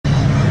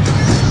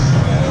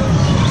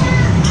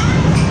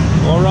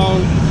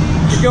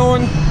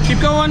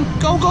going.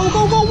 Go, go,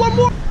 go, go. One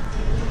more.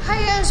 Hi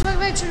guys,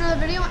 welcome back to another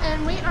video,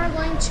 and we are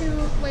going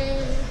to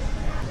wait.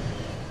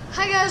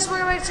 Hi guys,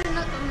 welcome back to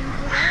another.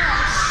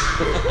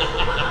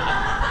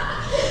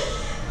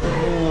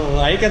 Oh,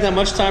 I ain't got that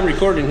much time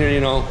recording here,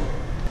 you know.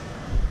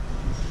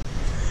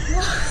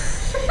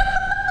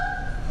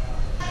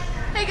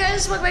 Hey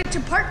guys, welcome back to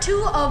part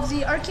 2 of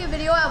the arcade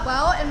video at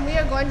WoW, and we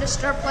are going to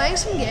start playing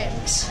some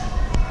games.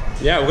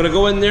 Yeah, we're gonna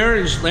go in there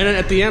and just Landon,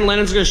 at the end,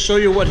 Landon's gonna show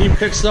you what he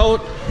picks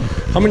out,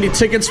 how many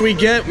tickets we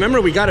get.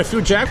 Remember, we got a few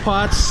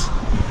jackpots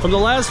from the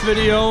last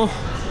video.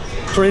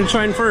 So we're gonna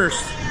try in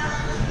first.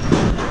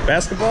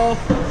 Basketball.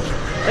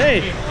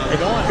 Hey, how's it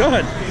going? Go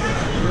ahead.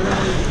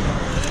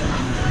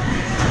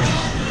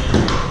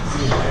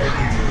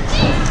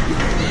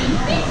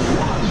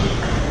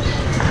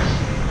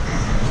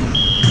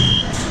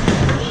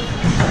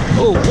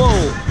 Oh,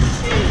 whoa.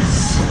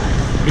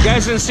 If you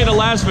guys didn't see the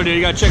last video,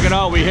 you gotta check it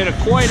out. We hit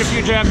quite a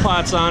few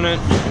jackpots on it.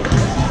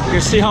 You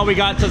can see how we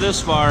got to this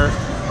far.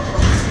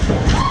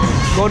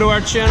 Go to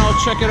our channel,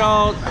 check it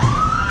out.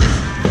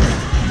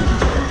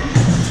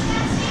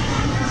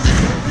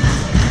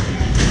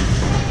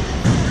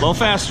 A little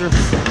faster.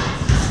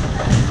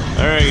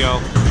 There you go.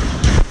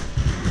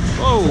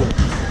 Whoa.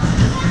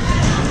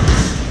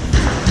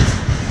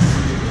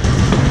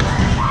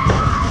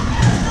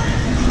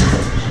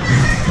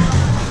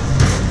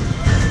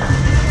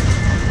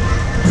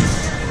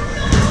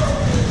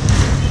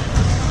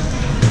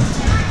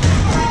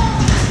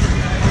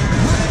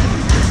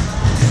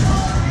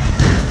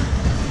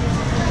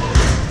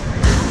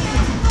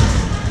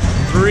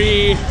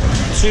 Three,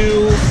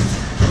 two,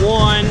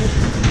 one,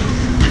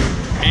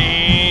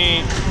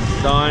 and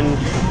done.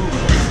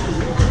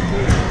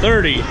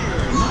 30. How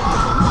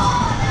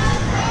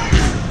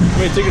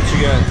many tickets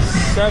you got?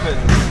 7.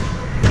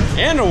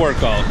 And a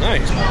workout.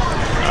 Nice. All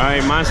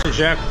right, monster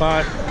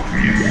jackpot.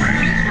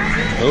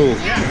 Oh.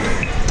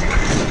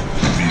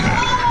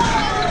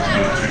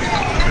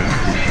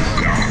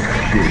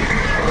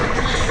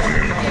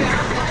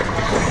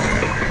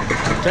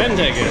 10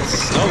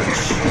 tickets.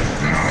 Ouch.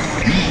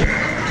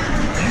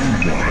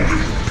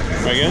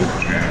 Try again.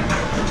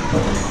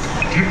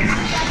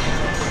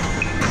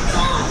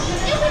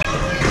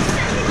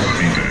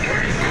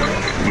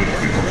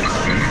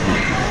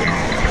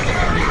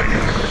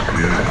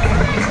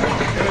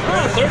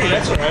 Oh, 30,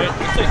 that's all right.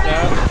 I'll take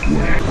that.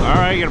 All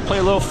right, gonna play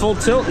a little full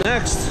tilt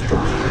next.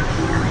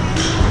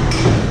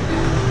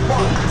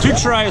 2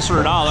 tries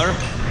for $1.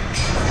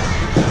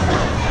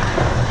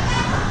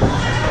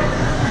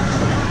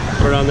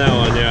 Put it on that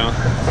one, yeah.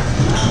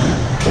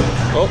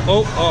 Oh,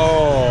 oh,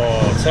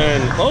 oh,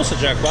 10. Close to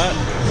jackpot.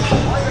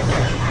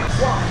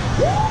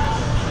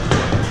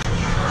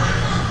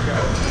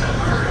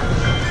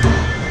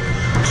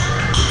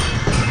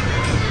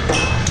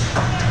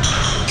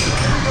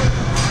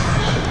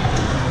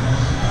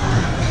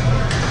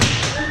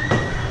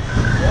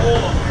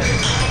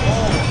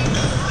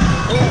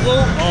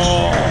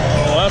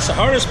 Oh, that's the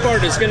hardest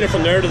part, is getting it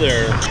from there to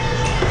there.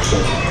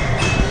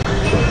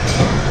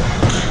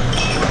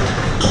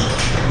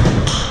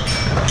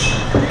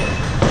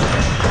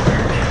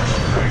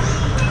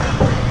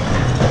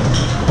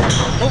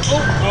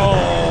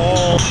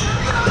 Oh.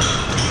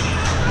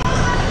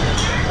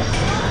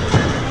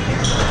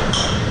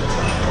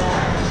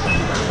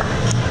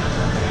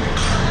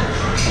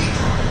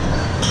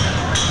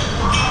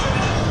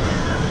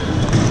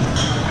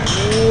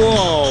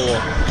 Whoa.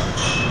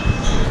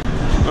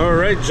 All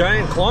right,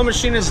 giant claw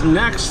machine is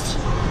next.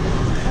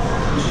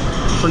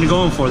 What are you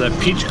going for? That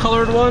peach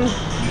colored one?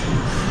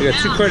 You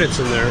got 2 credits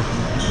in there.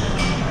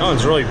 That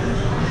one's really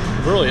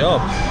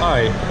up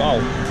high.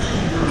 Wow.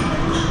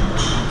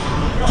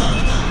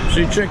 So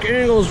you check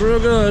angles real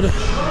good.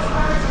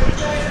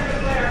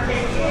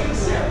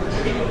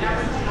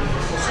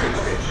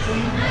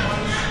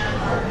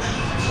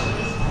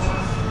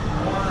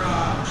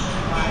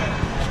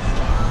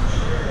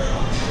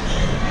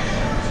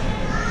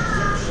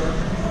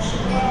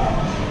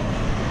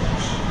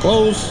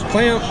 Close,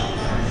 clamp.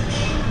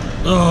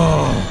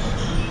 Oh.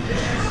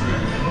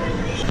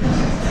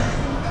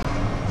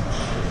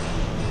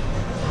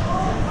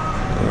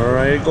 All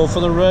right, go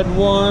for the red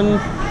one.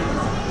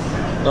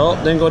 Oh,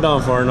 didn't go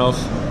down far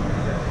enough.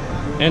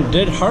 And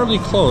did hardly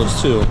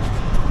close, too.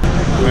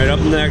 Right up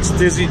next,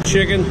 Dizzy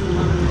Chicken.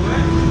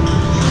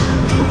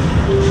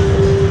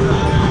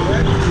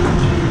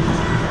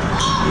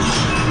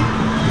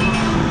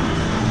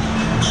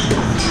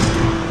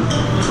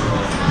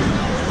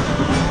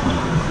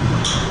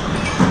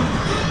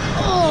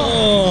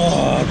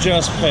 Oh,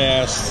 just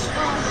passed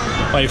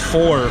by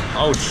 4.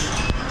 Ouch.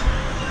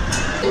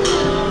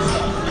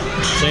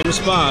 Same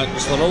spot,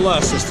 just a little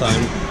less this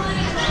time.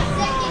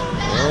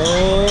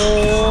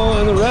 Oh,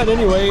 and the red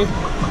anyway.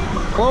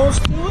 Close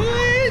to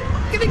it.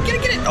 Get it, get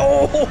it, get it.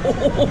 Oh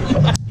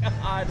my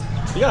God.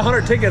 You got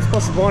 100 tickets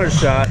plus a bonus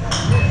shot.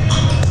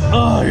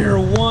 Oh, you're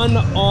 1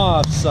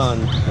 off,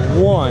 son.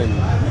 1.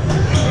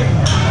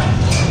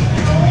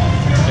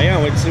 Hang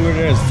on, wait to see where it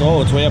is.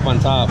 Oh, it's way up on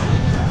top. A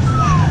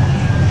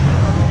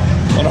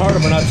little harder,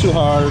 but not too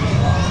hard.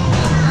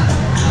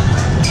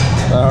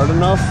 that hard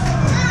enough?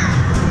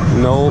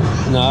 Nope,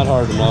 not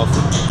hard enough.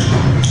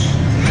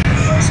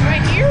 It's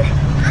right here?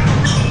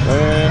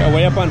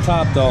 Way up on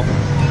top though.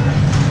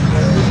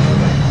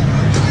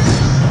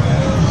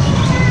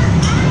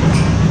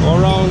 Go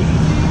around.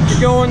 Keep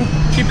going.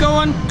 Keep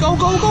going. Go,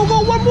 go, go,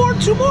 go. One more,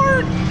 two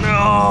more.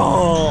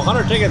 No.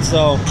 100 tickets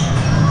though.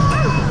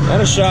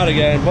 And a shot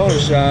again.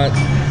 Bonus shot.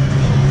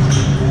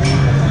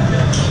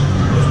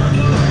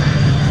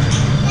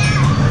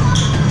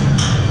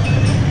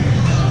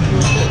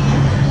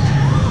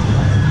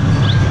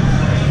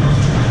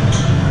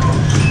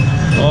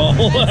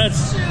 Oh,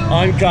 that's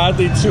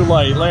ungodly too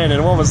light.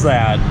 Landon, what was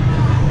that?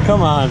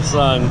 Come on,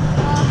 son.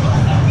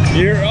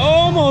 You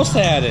almost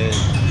had it.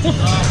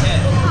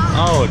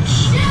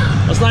 Ouch.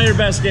 That's not your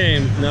best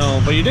game.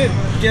 No, but you did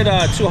get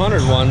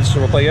 200 once. So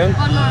we'll play again?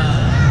 One more.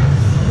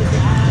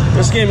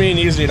 This game ain't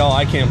easy at all.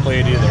 I can't play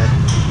it either.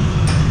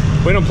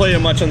 We don't play it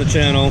much on the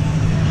channel.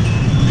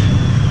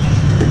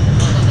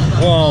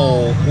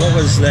 Whoa, what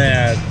was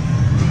that?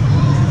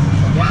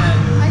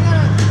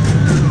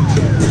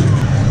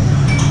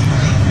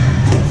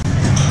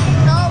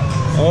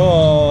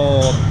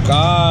 Oh,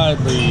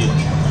 godly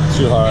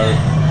too hard.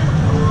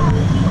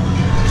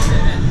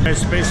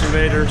 Nice Space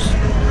Invaders.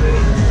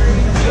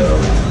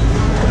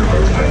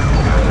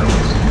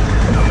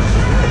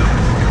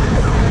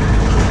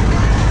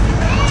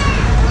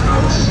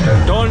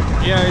 Don't,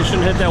 yeah, you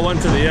shouldn't hit that one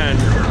to the end.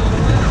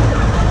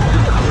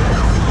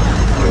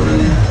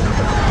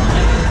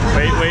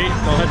 Wait,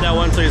 don't hit that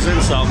one till he's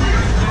in something.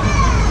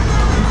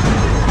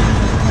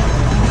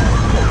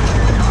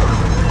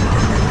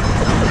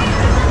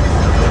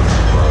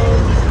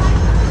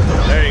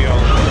 There you go.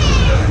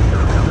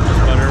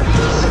 That's better.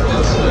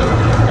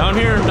 Down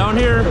here, down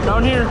here,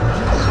 down here.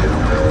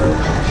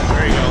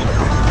 There you go.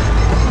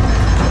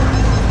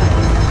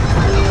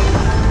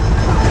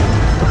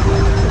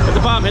 Hit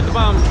the bomb, hit the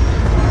bomb.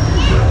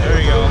 There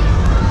you go.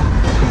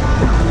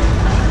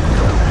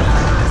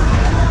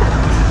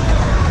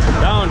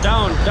 Down,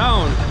 down,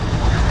 down.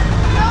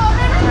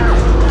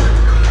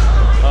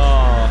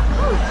 Oh.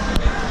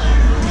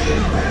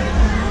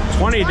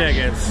 20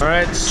 tickets. All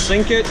right,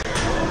 sink it.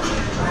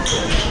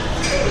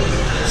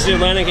 See if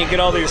Landon can get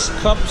all these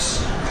cups.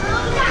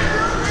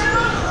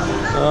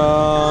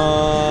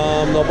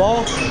 The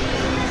ball.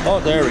 Oh,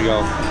 there we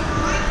go.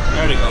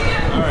 There we go.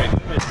 All right.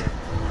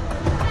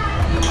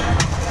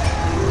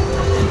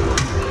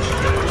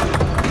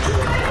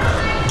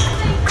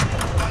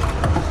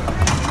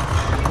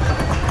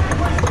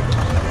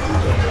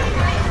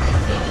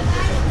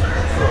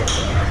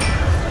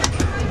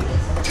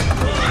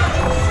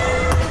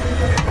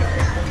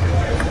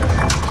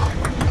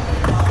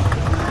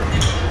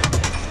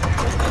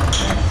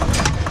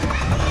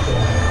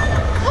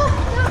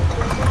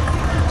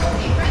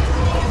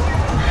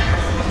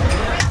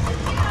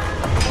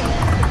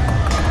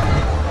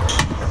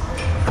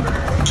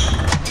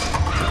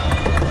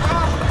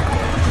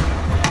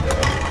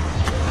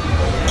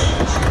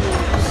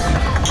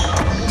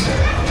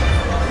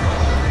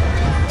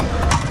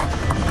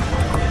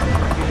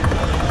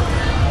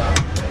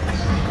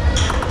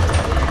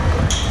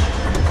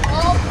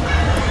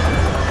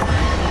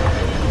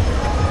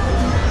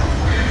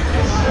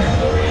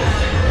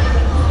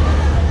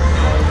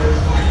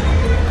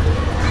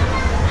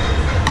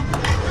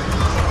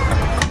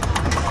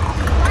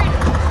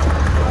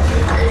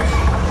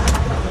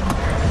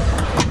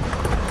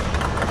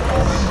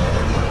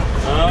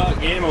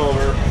 Game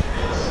over.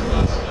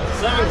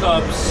 7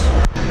 cups.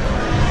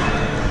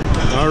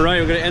 All right,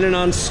 we're gonna end it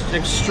on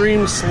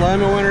Extreme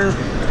Slime winner.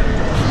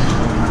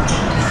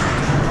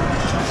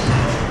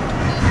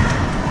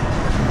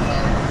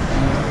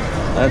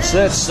 That's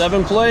it.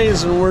 7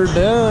 plays and we're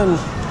done.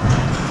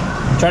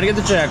 Try to get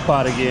the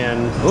jackpot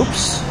again.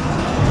 Oops.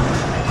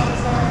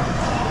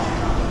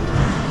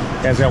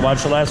 You guys gotta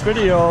watch the last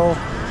video.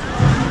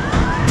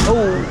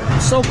 Oh,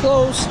 so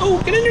close. Oh,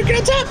 get in there, get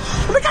on top.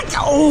 Oh my God.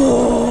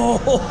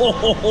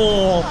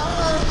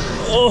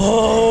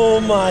 Oh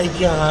my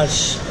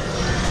gosh.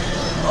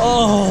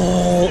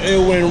 Oh, it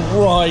went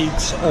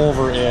right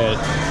over it.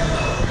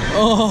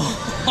 Oh,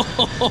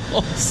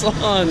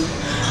 son.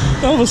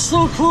 That was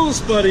so close,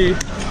 buddy.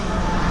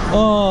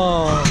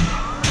 Oh.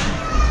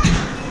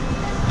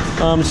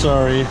 I'm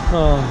sorry.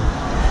 Oh.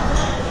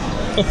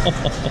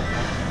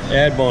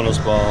 Add bonus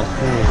ball.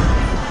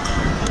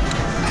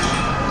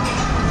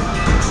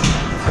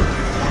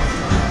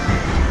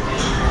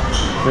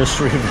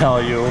 Mystery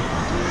value.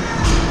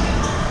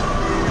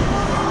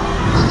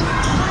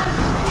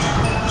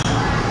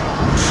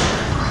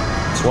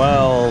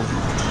 $12.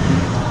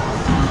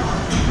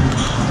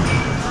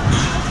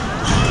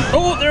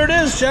 Oh, there it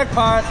is,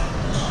 jackpot.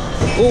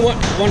 Oh, what?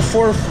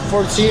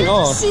 14.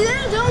 Oh. See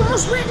that? That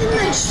almost went in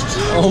there.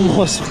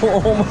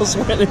 Almost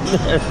went in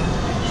there.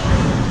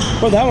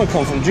 Where'd that one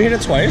come from? Did you hit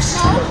it twice?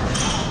 No.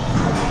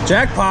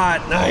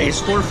 Jackpot. Nice.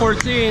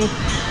 414.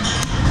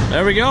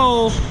 There we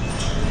go.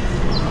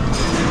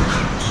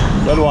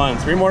 Good one.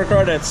 3 more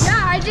credits.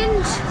 Yeah, I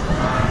didn't.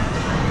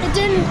 It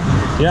didn't.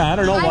 Yeah, I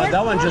don't know what.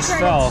 That one just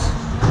fell.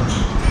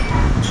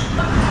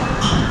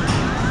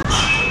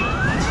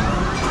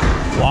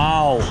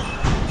 Wow.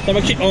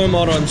 Oh, I'm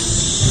out on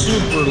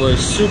super late.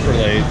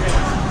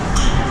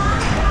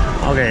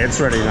 Okay, it's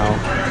ready now.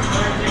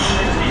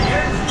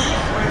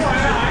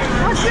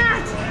 What's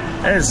that?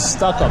 It's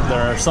stuck up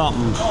there or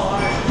something.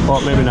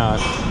 Well, maybe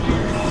not.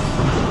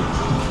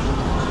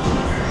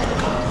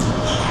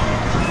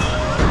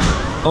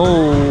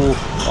 Oh,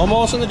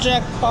 almost in the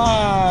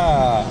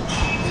jackpot.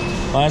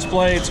 Last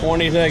play,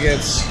 20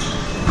 tickets.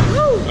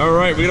 Woo. All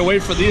right, we're gonna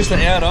wait for these to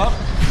add up.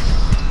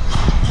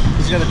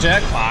 He's got a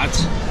jackpot.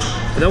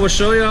 And then we'll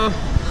show you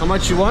how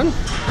much you won,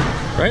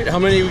 right? How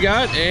many you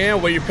got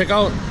and what you pick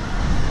out.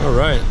 All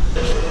right.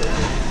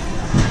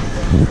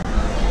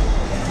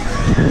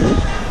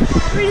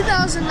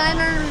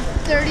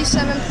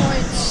 3,937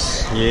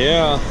 points.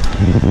 Yeah.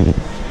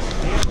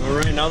 All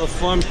right, now the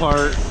fun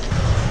part.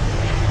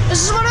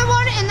 This is what I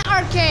wanted in the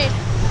arcade.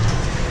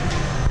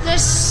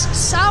 This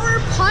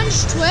sour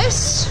punch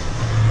twist.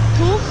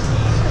 Cool.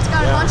 It's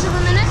got a bunch of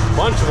them in it.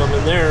 Bunch of them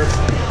in there.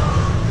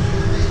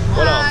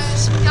 What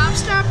else? Some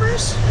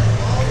gobstoppers.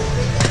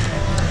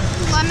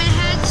 Lemon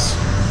heads.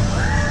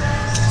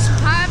 Some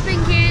popping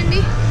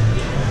candy.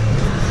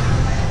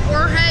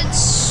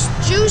 Warheads.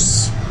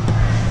 Juice.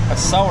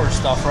 That's sour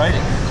stuff, right?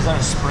 Is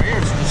that a spray or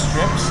is it just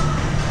strips?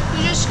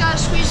 You just gotta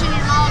squeeze in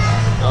your mouth.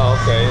 Oh,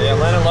 okay. Yeah,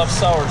 Landon loves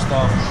sour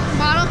stuff.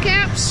 Bottle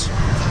caps.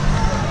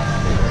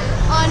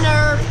 A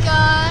Nerf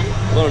gun.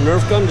 A little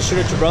Nerf gun to shoot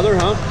at your brother,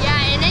 huh?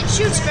 Yeah, and it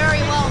shoots very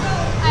well.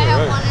 I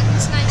have one and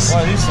it's nice.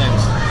 What are these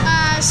things?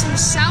 Some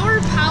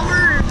sour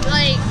power,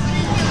 like,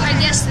 I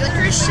guess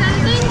licorice kind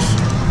of things.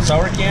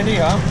 Sour candy,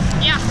 huh?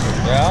 Yeah.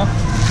 Yeah?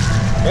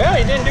 Yeah,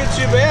 you didn't do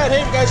too bad.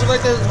 Hey, if you guys would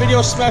like this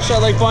video, smash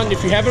that like button.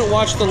 If you haven't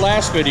watched the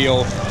last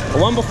video, the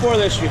one before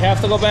this, you have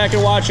to go back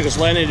and watch it because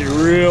Landon did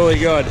really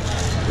good.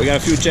 We got a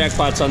few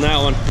jackpots on that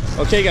one.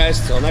 Okay, guys,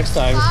 till next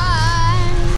time. Bye.